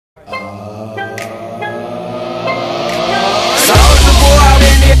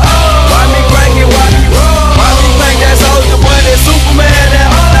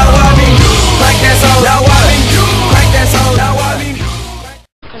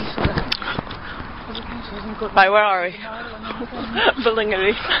Right, where are we?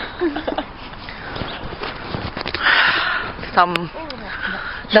 Balingry. Some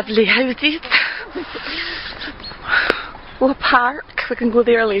lovely houses. Oh, a park. We can go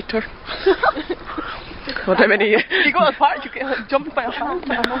there later. What how many? If you go to the park, you can jump by a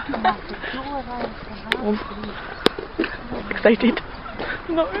fountain. Oh. Excited.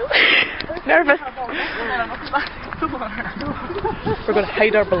 Not really. Nervous. We're going to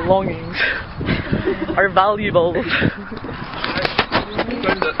hide our belongings. Our valuables.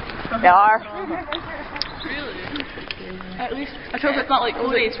 They are. Really? At least I hope it's not like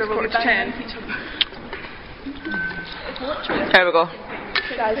old days where we'll be banging each other. There we go.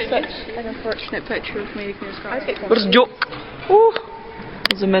 Guys, such an unfortunate picture of me. Where's the joke? Oh,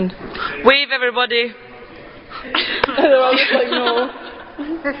 zoom in. Wave, everybody. They're all just like, no.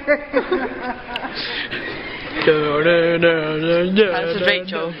 This is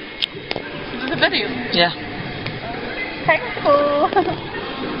Rachel. Is this a video? Yeah. Hello.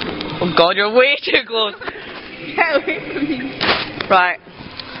 Oh God, you're way too close. Get away from me. Right.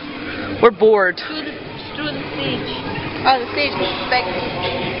 We're bored. To the stage. Oh, the stage was big.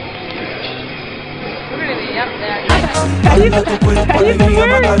 We're really up there.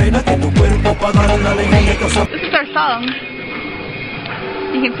 This is our song.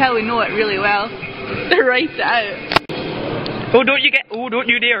 You can tell we know it really well. To write it out. Oh, don't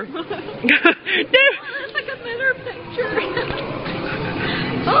you dare. No. Like another picture.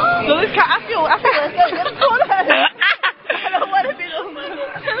 Oh, those I feel like I don't want to be the one.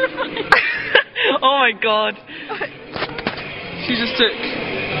 Oh my God. She just took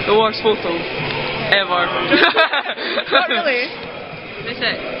the worst photo ever. Not really. That's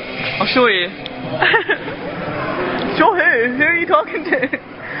it. I'll show you. Show who? Who are you talking to?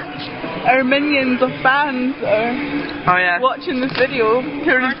 Our minions of fans are watching this video.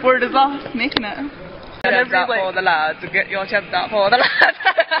 They're as bored as us making it. And everybody's like, for the lads, get your chest up for the lads.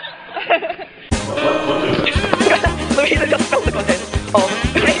 So he's just spilled the content of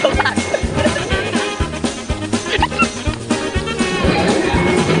Rachel's lads.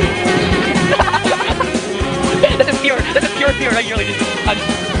 This is pure fear, like you're like,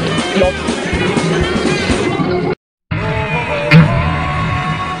 love.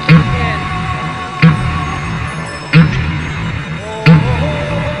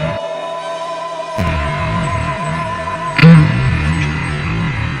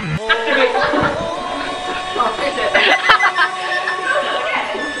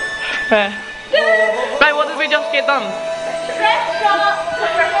 Right, what did we just get done?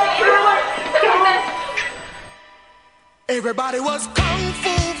 Everybody was kung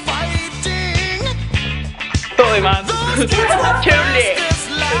fu fighting. Totally, man. Totally.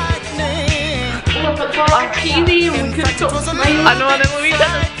 Our TV, we could have got smiling. I know, and then we did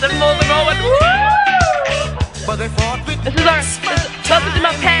the mold and all went, woo! This is welcome to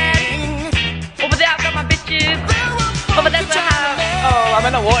my pants. Over there I've got my bitches. Over there I have, oh, I'm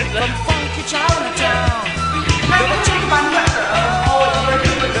in a water.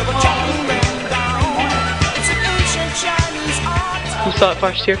 You saw it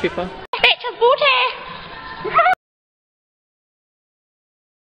first here, people. Bitches booty!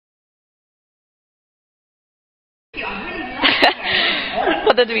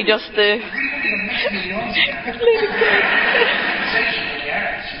 What did we just do?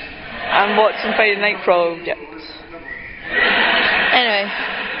 I'm watching Friday Night Project. Anyway,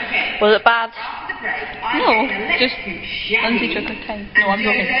 was it bad? No, just Lindsay took her time. No, I'm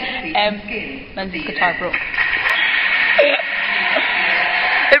joking. Lindsay's guitar broke.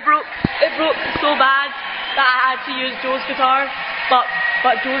 It broke so bad that I had to use Joe's guitar, but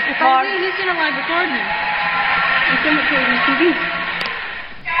Joe's guitar. He's doing a live recording. He's going to play on TV.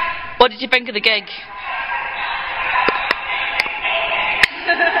 What did you think of the gig?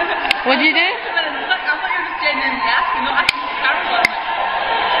 What did you do? I thought you were just genuinely asking, not asking terrible.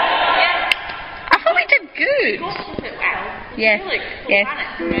 I thought we did good. Yes. Yes.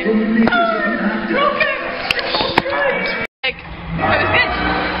 It was good.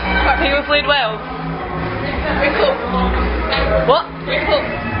 I think we played well. Very cool. What? Very cool.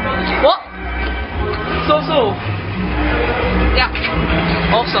 What? So. Yeah.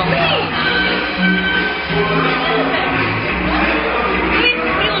 Awesome.